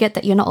often forget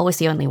that you're not always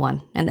the only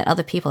one and that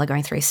other people are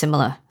going through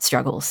similar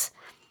struggles.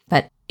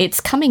 But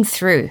it's coming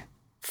through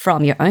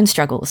from your own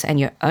struggles and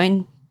your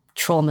own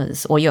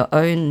traumas or your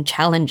own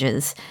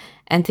challenges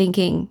and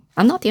thinking,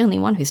 I'm not the only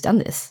one who's done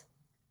this.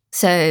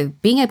 So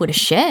being able to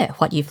share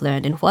what you've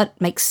learned and what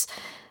makes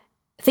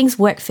things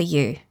work for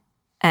you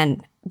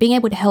and being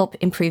able to help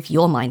improve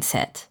your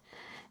mindset,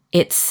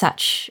 it's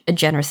such a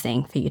generous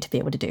thing for you to be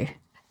able to do.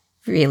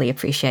 Really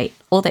appreciate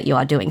all that you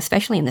are doing,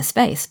 especially in this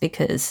space,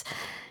 because,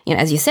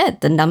 as you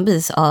said, the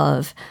numbers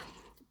of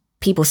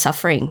people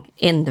suffering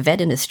in the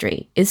vet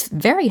industry is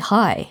very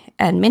high,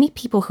 and many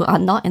people who are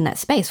not in that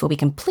space will be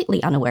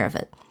completely unaware of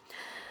it.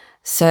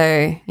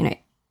 So,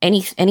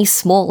 any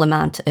small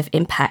amount of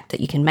impact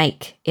that you can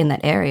make in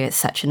that area is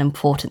such an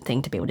important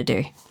thing to be able to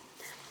do.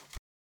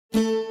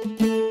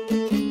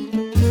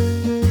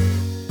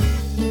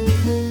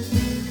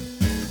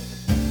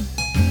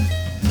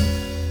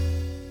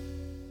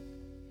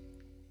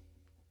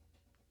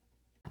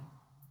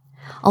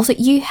 Also,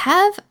 you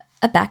have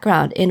a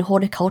background in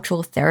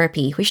horticultural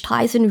therapy, which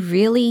ties in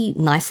really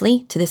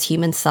nicely to this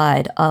human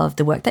side of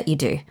the work that you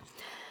do.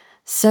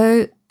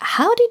 So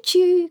how did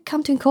you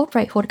come to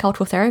incorporate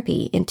horticultural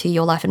therapy into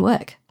your life and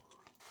work?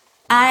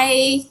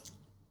 I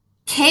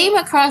came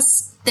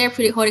across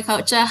therapeutic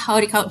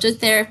horticulture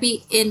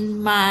therapy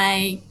in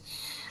my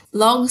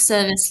long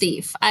service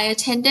leave. I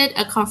attended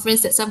a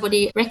conference that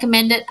somebody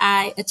recommended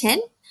I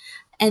attend,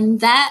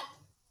 and that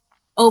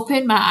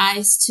opened my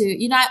eyes to,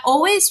 I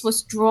always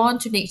was drawn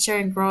to nature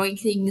and growing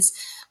things,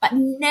 but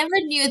never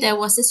knew there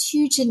was this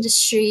huge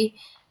industry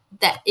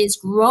that is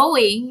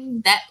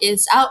growing, that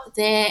is out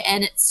there,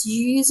 and it's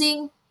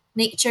using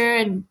nature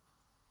and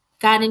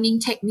gardening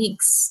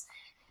techniques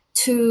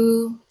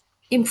to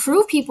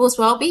improve people's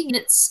well-being.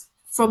 It's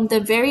from the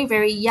very,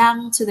 very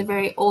young to the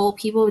very old,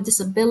 people with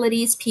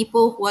disabilities,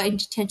 people who are in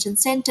detention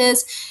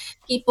centers,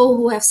 people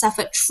who have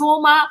suffered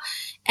trauma.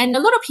 And a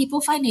lot of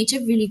people find nature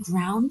really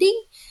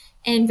grounding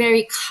and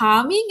very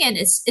calming, and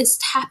it's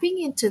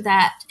tapping into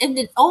that. And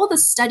then all the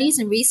studies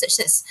and research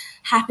that's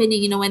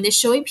happening, when they're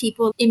showing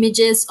people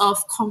images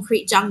of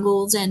concrete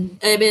jungles and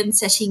urban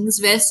settings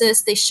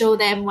versus they show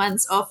them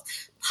ones of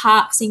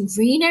parks and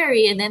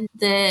greenery, and then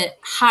the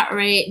heart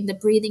rate and the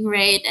breathing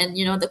rate and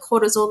the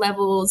cortisol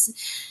levels,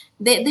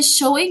 they're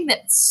showing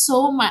that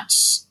so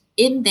much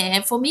in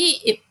there. For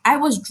me, I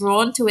was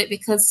drawn to it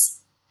because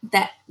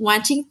that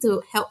wanting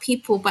to help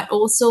people but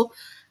also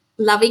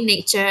loving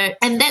nature,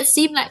 and that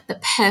seemed like the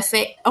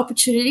perfect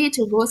opportunity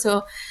to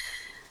also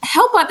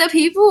help other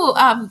people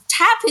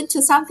tap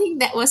into something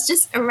that was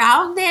just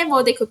around them,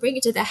 or they could bring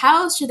it to the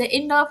house through the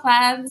indoor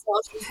plants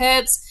or through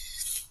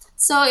herbs.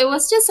 So it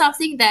was just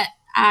something that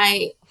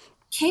I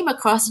came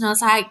across, and I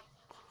was like,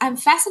 I'm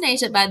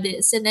fascinated by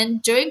this. And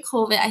then during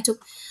COVID,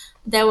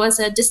 there was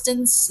a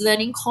distance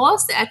learning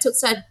course that I took.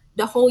 So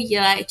the whole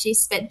year I actually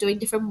spent doing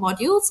different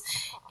modules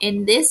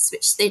in this,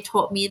 which they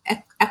taught me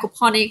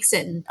aquaponics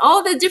and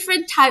all the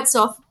different types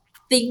of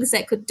things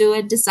that could do,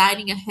 and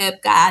designing a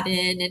herb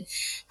garden and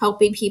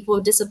helping people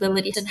with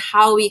disabilities, and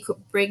how we could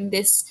bring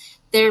this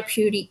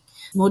therapeutic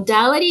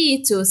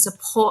modality to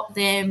support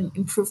them,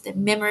 improve their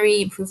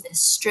memory, improve their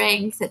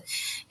strength. And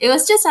it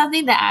was just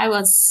something that I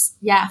was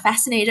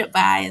fascinated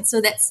by, and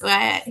so that's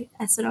why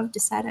I sort of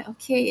decided,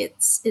 okay,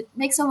 it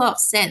makes a lot of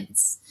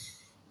sense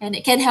and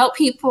it can help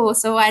people,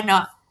 so why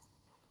not?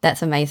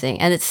 That's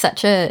amazing. And it's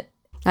such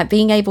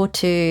being able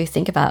to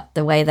think about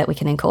the way that we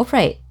can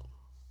incorporate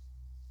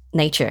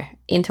nature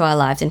into our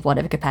lives in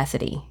whatever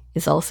capacity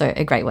is also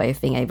a great way of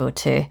being able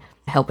to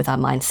help with our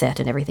mindset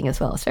and everything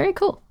as well. It's very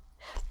cool.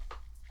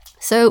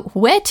 So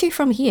where to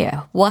from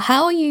here? Well,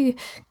 how are you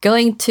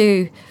going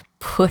to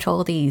put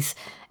all these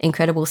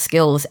incredible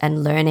skills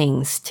and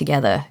learnings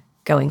together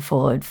going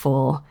forward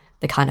for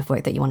the kind of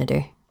work that you want to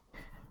do?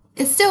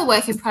 It's still a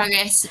work in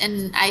progress,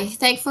 and I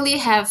thankfully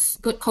have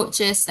good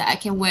coaches that I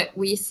can work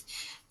with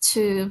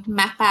to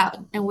map out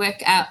and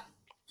work out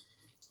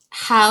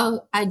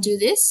how I do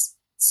this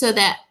so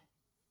that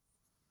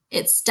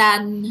it's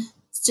done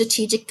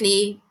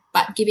strategically,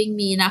 but giving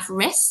me enough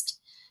rest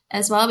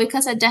as well,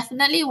 because I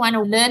definitely want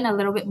to learn a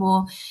little bit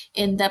more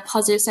in the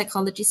positive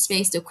psychology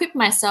space to equip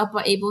myself,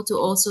 but able to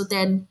also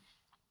then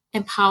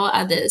empower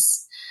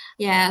others.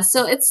 Yeah,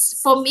 so it's,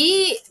 for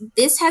me,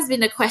 this has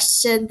been a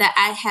question that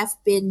I have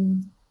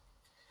been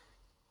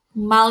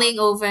mulling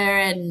over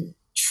and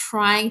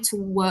trying to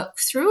work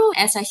through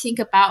as I think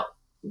about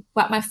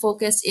what my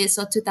focus is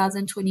for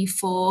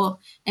 2024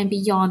 and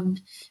beyond,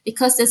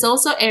 because there's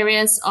also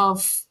areas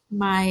of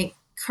my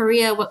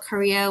work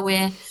career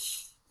where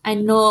I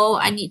know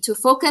I need to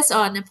focus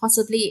on, and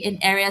possibly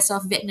in areas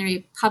of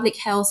veterinary public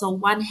health or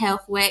One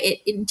Health, where it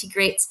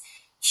integrates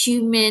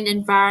human,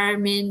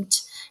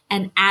 environment,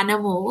 and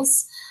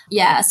animals.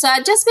 Yeah, so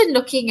I've just been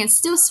looking and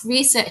still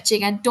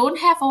researching. I don't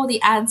have all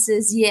the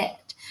answers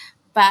yet,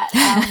 but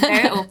I'm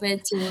very open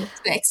to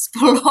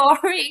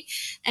exploring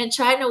and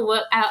trying to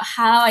work out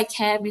how I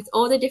can, with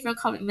all the different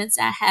commitments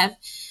I have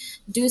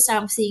do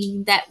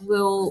something that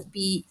will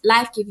be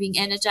life-giving,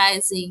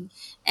 energizing,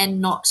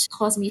 and not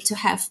cause me to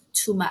have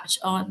too much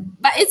on.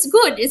 But it's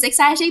good. It's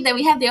exciting that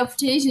we have the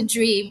opportunity to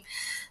dream.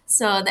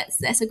 So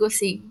that's a good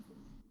thing.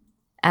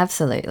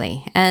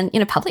 Absolutely. And,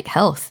 public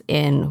health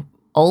in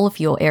all of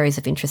your areas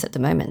of interest at the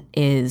moment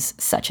is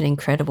such an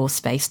incredible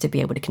space to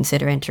be able to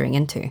consider entering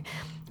into,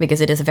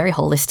 because it is a very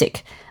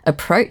holistic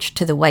approach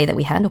to the way that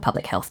we handle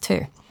public health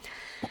too.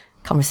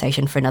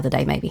 Conversation for another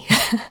day, maybe.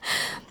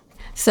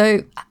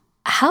 So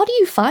how do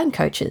you find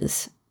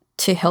coaches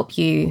to help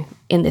you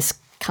in this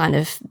kind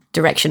of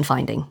direction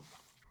finding?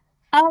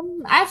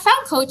 I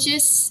found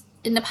coaches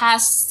in the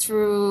past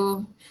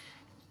through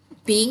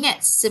being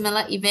at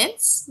similar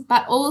events,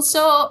 but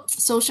also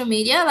social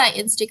media like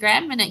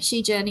Instagram, and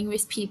actually journeying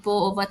with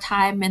people over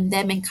time and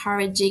them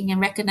encouraging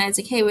and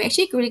recognizing, hey, we're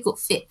actually a really good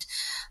fit,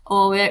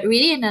 or we're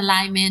really in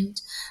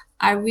alignment.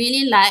 I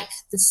really like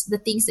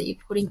the things that you're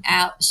putting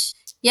out.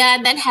 Yeah,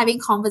 and then having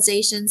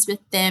conversations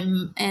with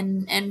them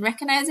and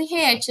recognizing,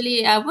 hey,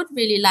 actually, I would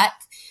really like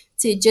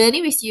to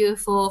journey with you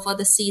for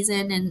the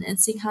season and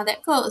seeing how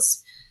that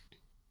goes.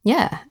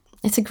 Yeah,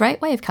 it's a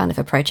great way of kind of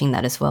approaching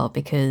that as well,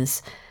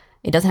 because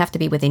it doesn't have to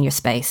be within your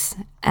space,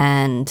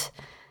 and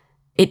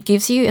it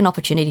gives you an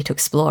opportunity to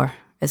explore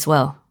as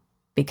well,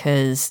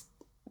 because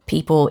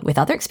people with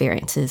other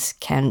experiences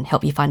can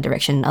help you find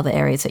direction in other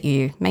areas that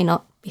you may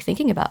not be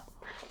thinking about.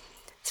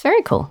 It's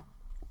very cool.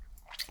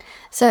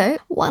 So,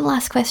 one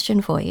last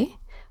question for you.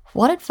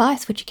 What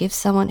advice would you give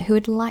someone who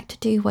would like to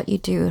do what you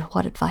do, and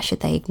what advice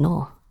should they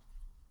ignore?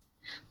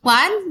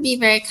 One, be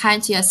very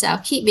kind to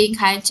yourself. Keep being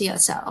kind to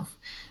yourself.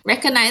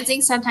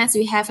 Recognizing sometimes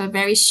we have a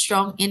very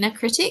strong inner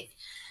critic,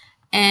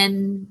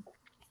 and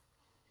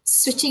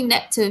switching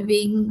that to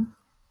being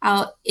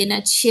our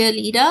inner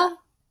cheerleader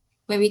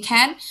where we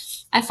can.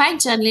 I find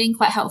journaling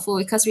quite helpful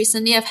because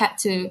recently I've had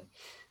to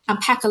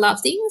unpack a lot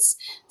of things.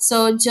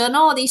 So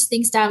journal all these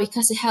things down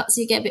because it helps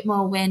you get a bit more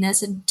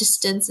awareness and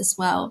distance as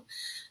well.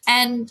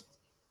 And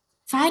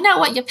find out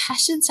what your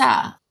passions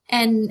are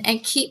and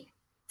keep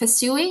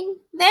pursuing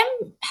them,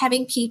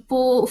 having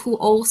people who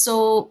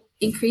also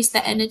increase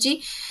that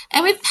energy.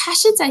 And with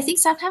passions, I think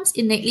sometimes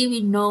innately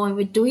we know when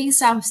we're doing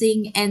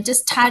something and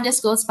just time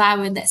just goes by,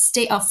 we're in that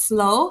state of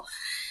flow.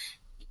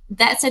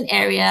 That's an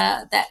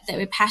area that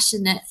we're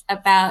passionate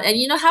about. And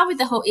you know how with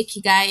the whole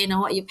ikigai,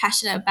 what you're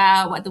passionate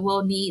about, what the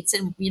world needs,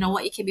 and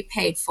what you can be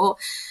paid for.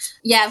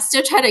 Yeah, I'm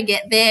still trying to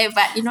get there,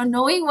 but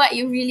knowing what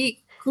you're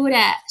really good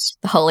at.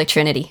 The Holy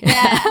Trinity.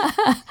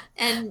 Yeah.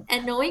 And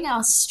knowing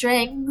our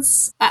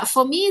strengths. But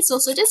for me, it's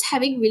also just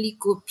having really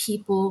good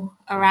people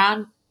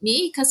around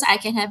me, because I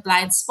can have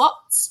blind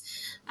spots.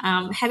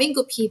 Having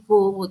good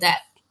people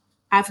that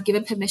I've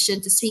given permission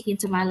to speak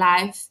into my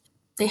life,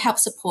 they help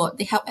support,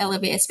 they help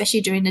elevate,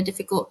 especially during the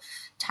difficult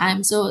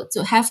times. So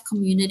to have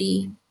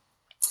community.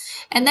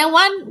 And then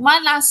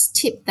one last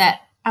tip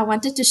that I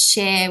wanted to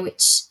share,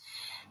 which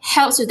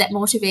helps with that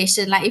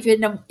motivation. Like if you're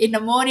in the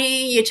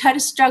morning, you try to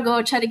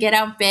struggle, try to get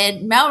out of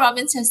bed. Mel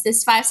Robbins has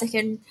this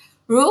 5-second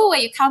rule where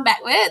you count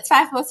backwards,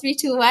 5, 4, 3,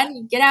 2, 1,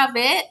 you get out of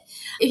bed.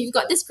 If you've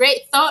got this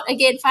great thought,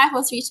 again, 5,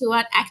 4, 3, 2,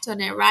 1, act on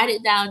it, write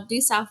it down,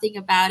 do something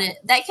about it.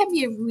 That can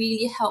be a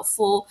really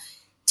helpful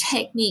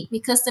technique,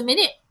 because the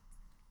minute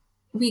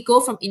we go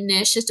from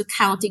inertia to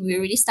counting,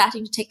 we're really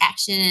starting to take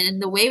action,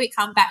 and the way we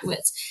count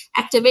backwards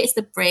activates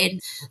the brain.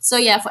 So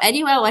yeah, for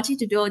anyone wanting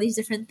to do all these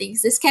different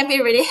things, this can be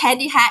a really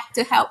handy hack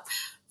to help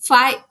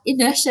fight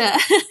inertia,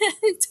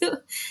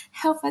 to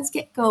help us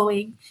get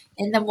going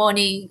in the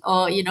morning,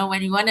 or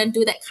when you want to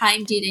do that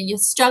kind deed and you're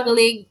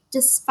struggling,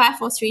 just 5,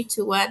 4, 3,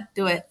 2, 1,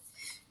 do it.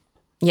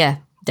 Yeah,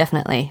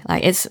 definitely.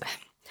 Like, it's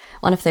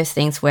one of those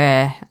things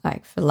where,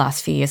 like, for the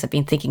last few years I've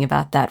been thinking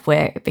about that,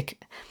 where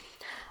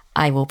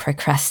I will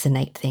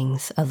procrastinate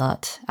things a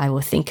lot. I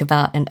will think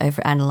about and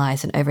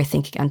overanalyze and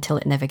overthink until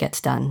it never gets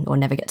done or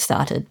never gets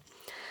started.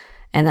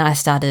 And then I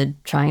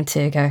started trying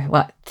to go,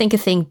 well, think a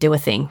thing, do a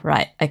thing,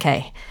 right?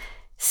 Okay,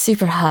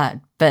 super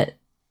hard. But,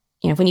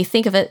 when you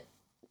think of it,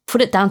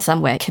 put it down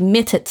somewhere,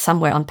 commit it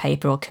somewhere on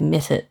paper, or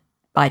commit it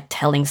by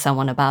telling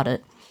someone about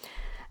it.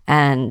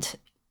 And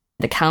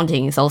the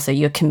counting is also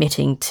you're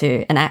committing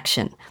to an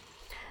action.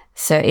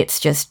 So it's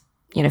just,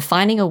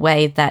 finding a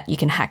way that you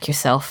can hack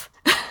yourself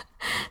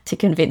to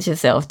convince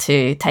yourself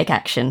to take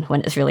action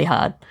when it's really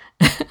hard.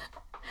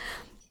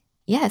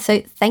 Yeah,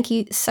 so thank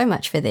you so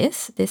much for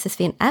this. This has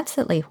been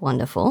absolutely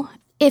wonderful.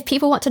 If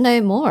people want to know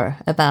more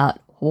about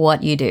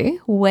what you do,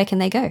 where can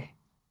they go?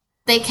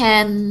 They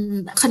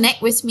can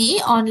connect with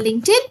me on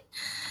LinkedIn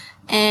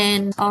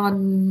and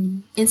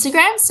on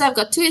Instagram. So I've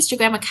got 2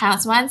 Instagram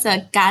accounts. One's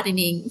a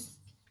gardening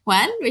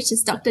one, which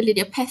is Dr.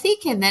 Lydia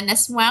Pethick, and then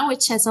there's one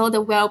which has all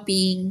the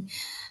well-being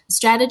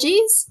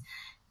strategies,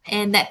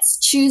 and that's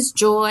choose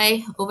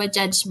joy over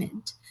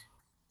judgment.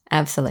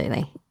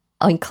 Absolutely.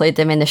 I'll include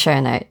them in the show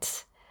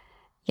notes.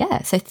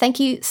 Yeah, so thank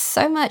you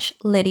so much,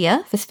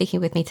 Lydia, for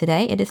speaking with me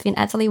today. It has been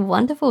absolutely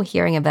wonderful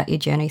hearing about your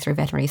journey through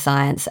veterinary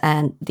science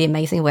and the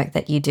amazing work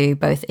that you do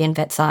both in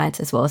vet science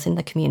as well as in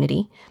the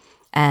community,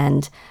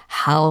 and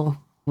how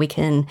We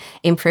can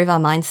improve our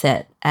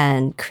mindset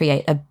and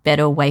create a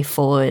better way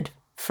forward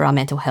for our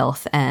mental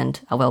health and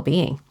our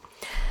well-being.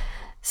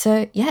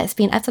 So yeah, it's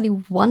been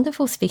absolutely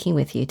wonderful speaking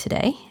with you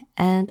today,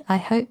 and I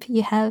hope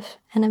you have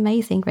an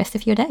amazing rest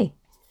of your day.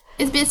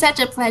 It's been such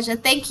a pleasure.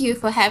 Thank you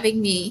for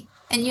having me.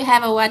 And you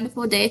have a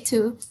wonderful day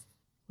too.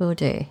 Will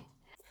do.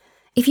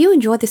 If you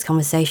enjoyed this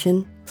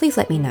conversation, please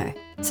let me know.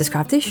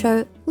 Subscribe to this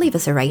show, leave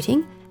us a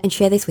rating, and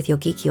share this with your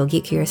geeky or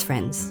geek curious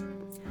friends.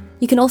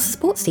 You can also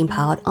support Steam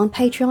Powered on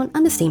Patreon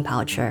under Steam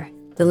Powered Show,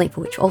 the link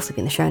for which will also be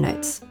in the show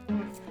notes.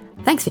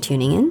 Thanks for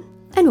tuning in,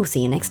 and we'll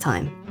see you next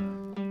time.